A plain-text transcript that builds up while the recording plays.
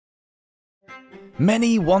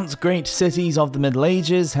Many once great cities of the Middle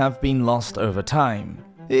Ages have been lost over time.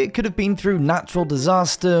 It could have been through natural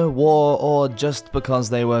disaster, war, or just because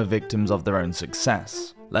they were victims of their own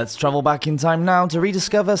success. Let's travel back in time now to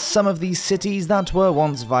rediscover some of these cities that were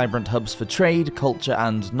once vibrant hubs for trade, culture,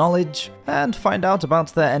 and knowledge, and find out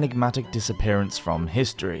about their enigmatic disappearance from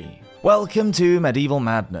history. Welcome to Medieval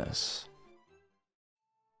Madness.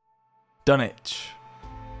 Dunwich.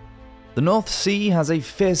 The North Sea has a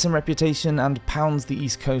fearsome reputation and pounds the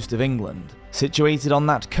east coast of England. Situated on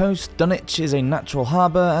that coast, Dunwich is a natural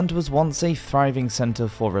harbour and was once a thriving centre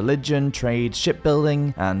for religion, trade,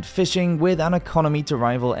 shipbuilding, and fishing, with an economy to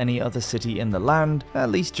rival any other city in the land,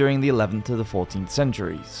 at least during the 11th to the 14th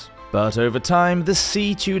centuries. But over time, the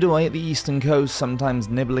sea chewed away at the eastern coast, sometimes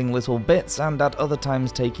nibbling little bits and at other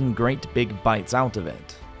times taking great big bites out of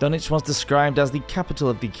it. Dunwich was described as the capital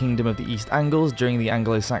of the Kingdom of the East Angles during the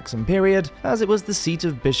Anglo-Saxon period, as it was the seat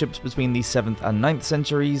of bishops between the 7th and 9th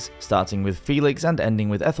centuries, starting with Felix and ending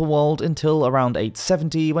with Ethelwald until around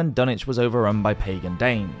 870 when Dunwich was overrun by pagan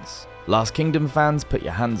Danes. Last Kingdom fans, put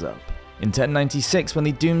your hands up. In 1096, when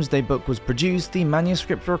the Domesday Book was produced, the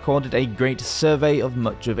manuscript recorded a great survey of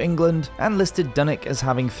much of England and listed Dunwich as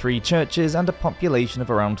having 3 churches and a population of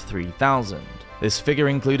around 3,000. This figure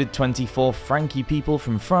included 24 Frankie people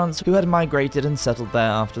from France who had migrated and settled there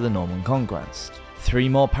after the Norman conquest. 3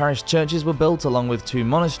 more parish churches were built along with 2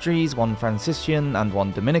 monasteries, 1 Franciscan and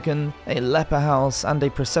 1 Dominican, a leper house, and a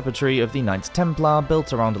preceptory of the Knights Templar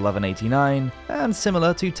built around 1189, and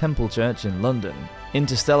similar to Temple Church in London.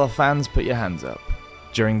 Interstellar fans, put your hands up.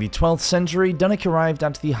 During the 12th century, Dunwich arrived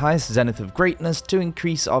at the highest zenith of greatness to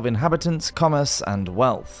increase of inhabitants, commerce, and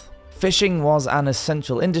wealth. Fishing was an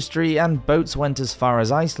essential industry, and boats went as far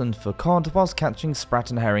as Iceland for cod whilst catching sprat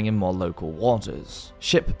and herring in more local waters.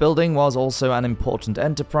 Shipbuilding was also an important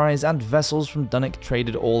enterprise, and vessels from Dunwich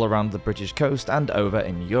traded all around the British coast and over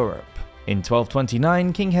in Europe. In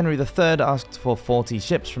 1229, King Henry III asked for 40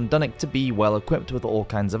 ships from Dunwich to be well equipped with all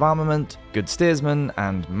kinds of armament, good steersmen,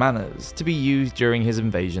 and manners, to be used during his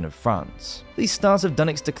invasion of France. The start of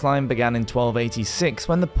Dunwich's decline began in 1286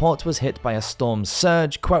 when the port was hit by a storm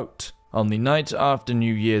surge, quote, "On the night after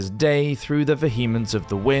New Year's Day, through the vehemence of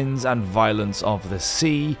the winds and violence of the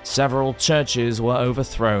sea, several churches were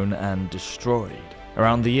overthrown and destroyed."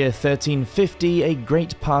 Around the year 1350, a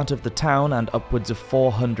great part of the town and upwards of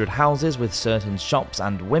 400 houses with certain shops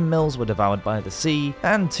and windmills were devoured by the sea,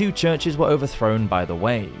 and 2 churches were overthrown by the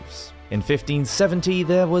waves. In 1570,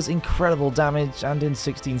 there was incredible damage, and in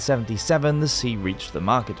 1677, the sea reached the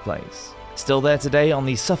marketplace. Still there today on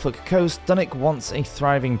the Suffolk coast, Dunwich, once a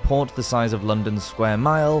thriving port the size of London's square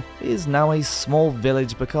mile, is now a small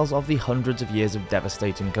village because of the hundreds of years of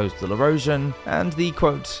devastating coastal erosion and the,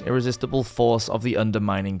 quote, irresistible force of the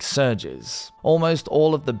undermining surges. Almost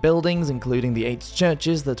all of the buildings, including the 8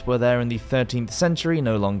 churches that were there in the 13th century,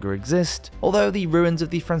 no longer exist, although the ruins of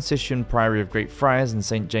the Franciscan Priory of Great Friars and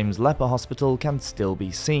St. James Leper Hospital can still be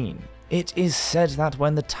seen. It is said that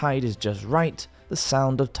when the tide is just right, the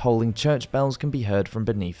sound of tolling church bells can be heard from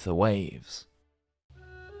beneath the waves.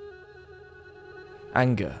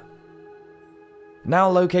 Angkor. Now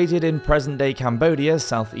located in present-day Cambodia,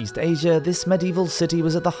 Southeast Asia, this medieval city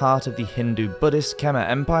was at the heart of the Hindu-Buddhist Khmer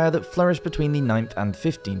Empire that flourished between the 9th and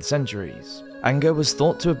 15th centuries. Angkor was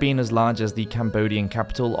thought to have been as large as the Cambodian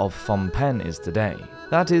capital of Phnom Penh is today.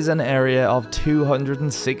 That is an area of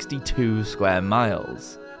 262 square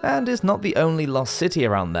miles. And is not the only lost city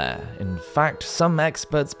around there. In fact, some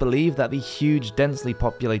experts believe that the huge, densely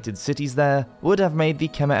populated cities there would have made the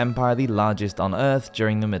Khmer Empire the largest on Earth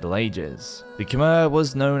during the Middle Ages. The Khmer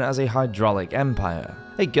was known as a hydraulic empire,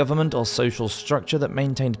 a government or social structure that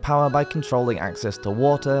maintained power by controlling access to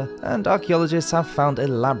water, and archaeologists have found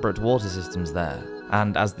elaborate water systems there.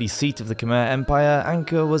 And as the seat of the Khmer Empire,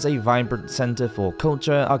 Angkor was a vibrant centre for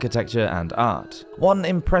culture, architecture, and art. One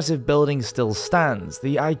impressive building still stands,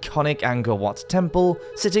 the iconic Angkor Wat Temple.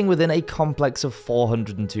 Sitting within a complex of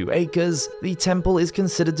 402 acres, the temple is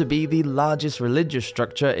considered to be the largest religious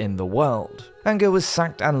structure in the world. Angkor was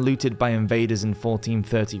sacked and looted by invaders in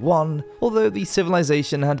 1431, although the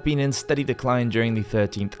civilization had been in steady decline during the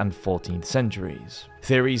 13th and 14th centuries.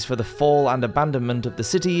 Theories for the fall and abandonment of the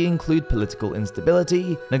city include political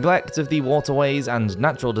instability, neglect of the waterways, and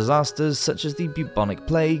natural disasters such as the bubonic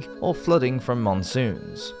plague or flooding from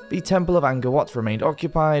monsoons. The Temple of Angkor Wat remained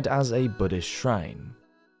occupied as a Buddhist shrine.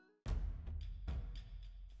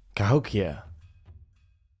 Cahokia.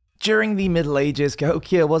 During the Middle Ages,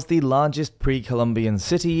 Cahokia was the largest pre-Columbian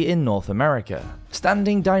city in North America.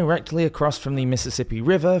 Standing directly across from the Mississippi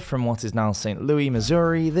River from what is now St. Louis,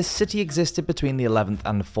 Missouri, this city existed between the 11th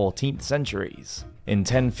and 14th centuries. In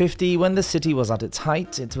 1050, when the city was at its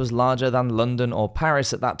height, it was larger than London or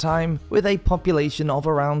Paris at that time, with a population of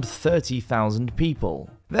around 30,000 people.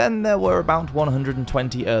 Then there were about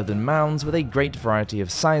 120 earthen mounds with a great variety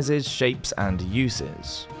of sizes, shapes, and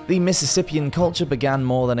uses. The Mississippian culture began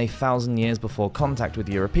more than 1,000 years before contact with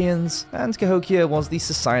Europeans, and Cahokia was the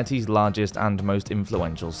society's largest and most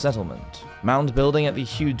influential settlement. Mound building at the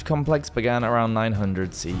huge complex began around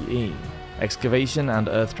 900 CE. Excavation and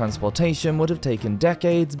earth transportation would have taken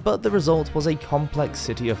decades, but the result was a complex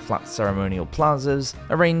city of flat ceremonial plazas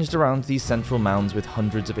arranged around these central mounds with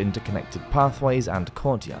hundreds of interconnected pathways and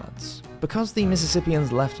courtyards. Because the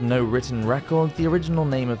Mississippians left no written record, the original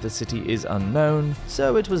name of the city is unknown,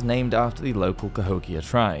 so it was named after the local Cahokia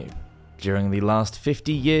tribe. During the last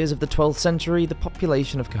 50 years of the 12th century, the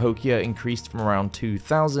population of Cahokia increased from around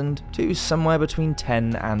 2,000 to somewhere between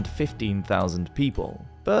 10 and 15,000 people.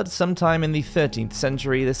 But sometime in the 13th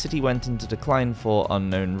century, the city went into decline for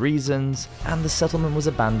unknown reasons, and the settlement was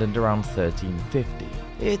abandoned around 1350.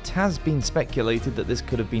 It has been speculated that this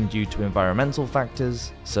could have been due to environmental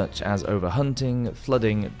factors, such as overhunting,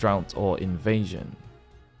 flooding, drought, or invasion.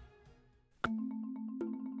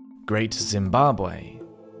 Great Zimbabwe.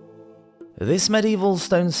 This medieval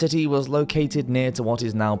stone city was located near to what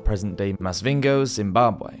is now present-day Masvingo,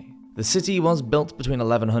 Zimbabwe. The city was built between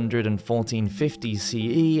 1100 and 1450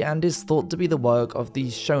 CE and is thought to be the work of the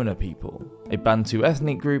Shona people, a Bantu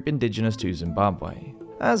ethnic group indigenous to Zimbabwe,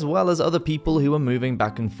 as well as other people who were moving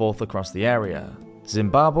back and forth across the area.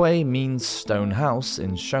 Zimbabwe means stone house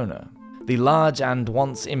in Shona. The large and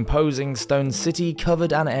once imposing stone city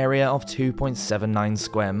covered an area of 2.79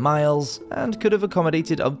 square miles and could have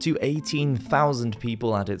accommodated up to 18,000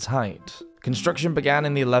 people at its height. Construction began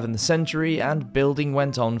in the 11th century and building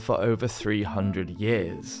went on for over 300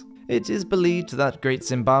 years. It is believed that Great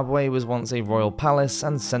Zimbabwe was once a royal palace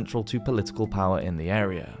and central to political power in the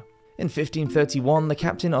area. In 1531, the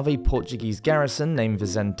captain of a Portuguese garrison named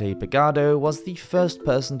Vicente Pegado was the first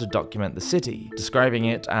person to document the city, describing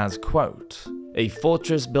it as, quote, "a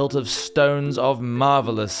fortress built of stones of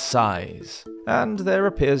marvelous size, and there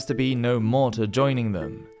appears to be no mortar joining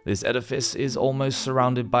them. This edifice is almost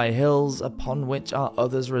surrounded by hills, upon which are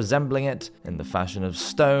others resembling it, in the fashion of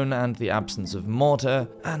stone and the absence of mortar,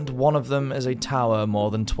 and one of them is a tower more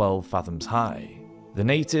than 12 fathoms high. The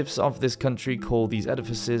natives of this country call these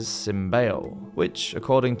edifices Simbeo, which,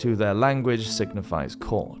 according to their language, signifies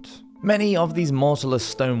court. Many of these mortarless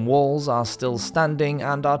stone walls are still standing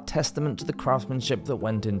and are testament to the craftsmanship that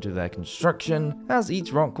went into their construction, as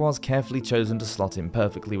each rock was carefully chosen to slot in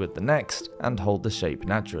perfectly with the next and hold the shape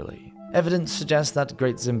naturally. Evidence suggests that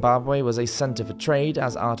Great Zimbabwe was a center for trade,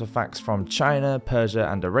 as artifacts from China, Persia,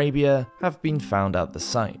 and Arabia have been found at the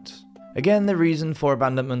site. Again, the reason for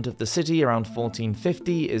abandonment of the city around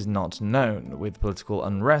 1450 is not known, with political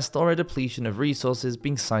unrest or a depletion of resources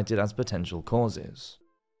being cited as potential causes.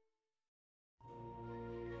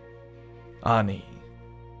 Ani.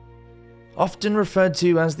 Often referred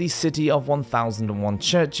to as the City of 1001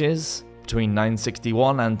 Churches, between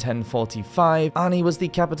 961 and 1045, Ani was the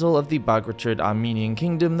capital of the Bagratrid Armenian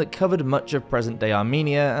kingdom that covered much of present-day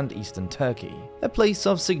Armenia and eastern Turkey. A place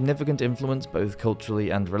of significant influence both culturally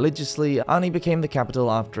and religiously, Ani became the capital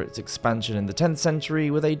after its expansion in the 10th century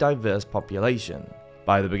with a diverse population.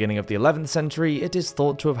 By the beginning of the 11th century, it is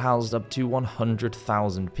thought to have housed up to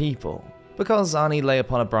 100,000 people. Because Ani lay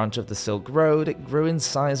upon a branch of the Silk Road, it grew in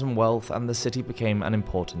size and wealth, and the city became an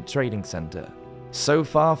important trading center. So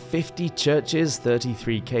far, 50 churches,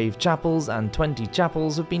 33 cave chapels, and 20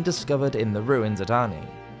 chapels have been discovered in the ruins at Ani.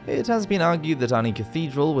 It has been argued that Ani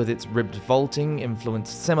Cathedral, with its ribbed vaulting,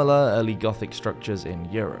 influenced similar early Gothic structures in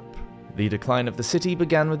Europe. The decline of the city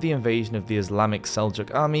began with the invasion of the Islamic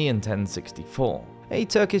Seljuk army in 1064. A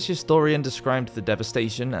Turkish historian described the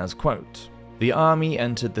devastation as, quote, "The army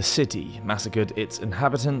entered the city, massacred its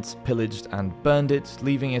inhabitants, pillaged and burned it,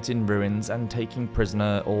 leaving it in ruins and taking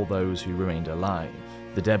prisoner all those who remained alive.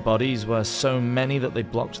 The dead bodies were so many that they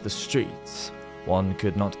blocked the streets. One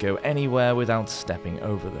could not go anywhere without stepping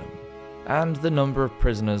over them. And the number of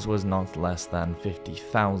prisoners was not less than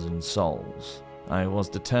 50,000 souls. I was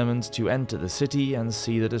determined to enter the city and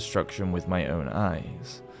see the destruction with my own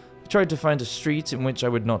eyes. I tried to find a street in which I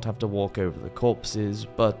would not have to walk over the corpses,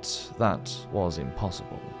 but that was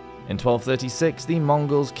impossible." In 1236, the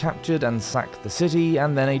Mongols captured and sacked the city,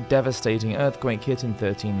 and then a devastating earthquake hit in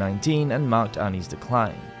 1319 and marked Ani's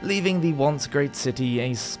decline, leaving the once great city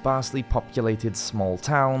a sparsely populated small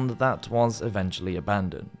town that was eventually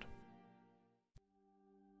abandoned.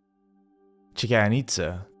 Chichen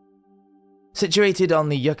Itza. Situated on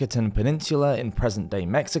the Yucatan Peninsula in present-day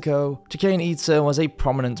Mexico, Chichen Itza was a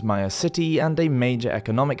prominent Maya city and a major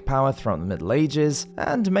economic power throughout the Middle Ages,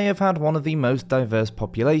 and may have had one of the most diverse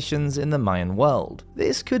populations in the Mayan world.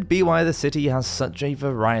 This could be why the city has such a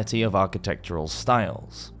variety of architectural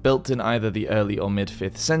styles. Built in either the early or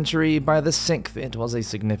mid-5th century, by the 6th it was a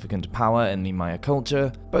significant power in the Maya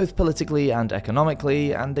culture, both politically and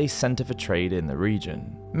economically, and a center for trade in the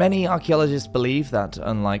region. Many archaeologists believe that,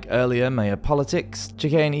 unlike earlier Maya politics,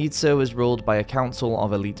 Chichen Itza was ruled by a council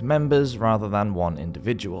of elite members rather than one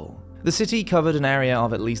individual. The city covered an area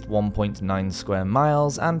of at least 1.9 square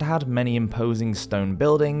miles and had many imposing stone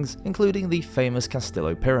buildings, including the famous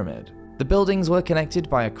Castillo Pyramid. The buildings were connected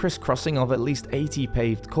by a crisscrossing of at least 80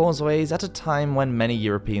 paved causeways at a time when many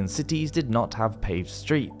European cities did not have paved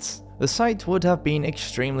streets. The site would have been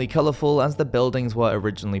extremely colourful as the buildings were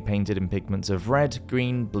originally painted in pigments of red,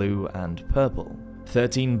 green, blue, and purple.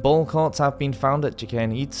 13 ball courts have been found at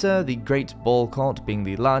Chichen Itza, the Great Ball Court being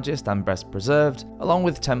the largest and best preserved, along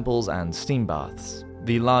with temples and steam baths.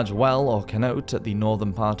 The large well or cenote at the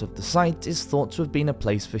northern part of the site is thought to have been a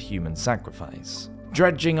place for human sacrifice.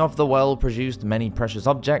 Dredging of the well produced many precious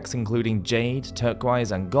objects including jade,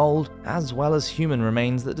 turquoise and gold, as well as human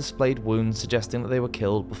remains that displayed wounds suggesting that they were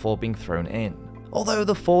killed before being thrown in. Although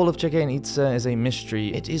the fall of Chichen Itza is a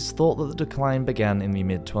mystery, it is thought that the decline began in the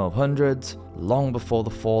mid-1200s, long before the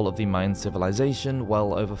fall of the Mayan civilization,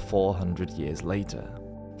 well over 400 years later.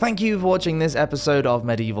 Thank you for watching this episode of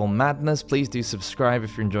Medieval Madness. Please do subscribe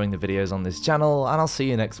if you're enjoying the videos on this channel, and I'll see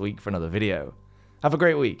you next week for another video. Have a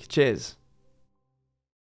great week. Cheers.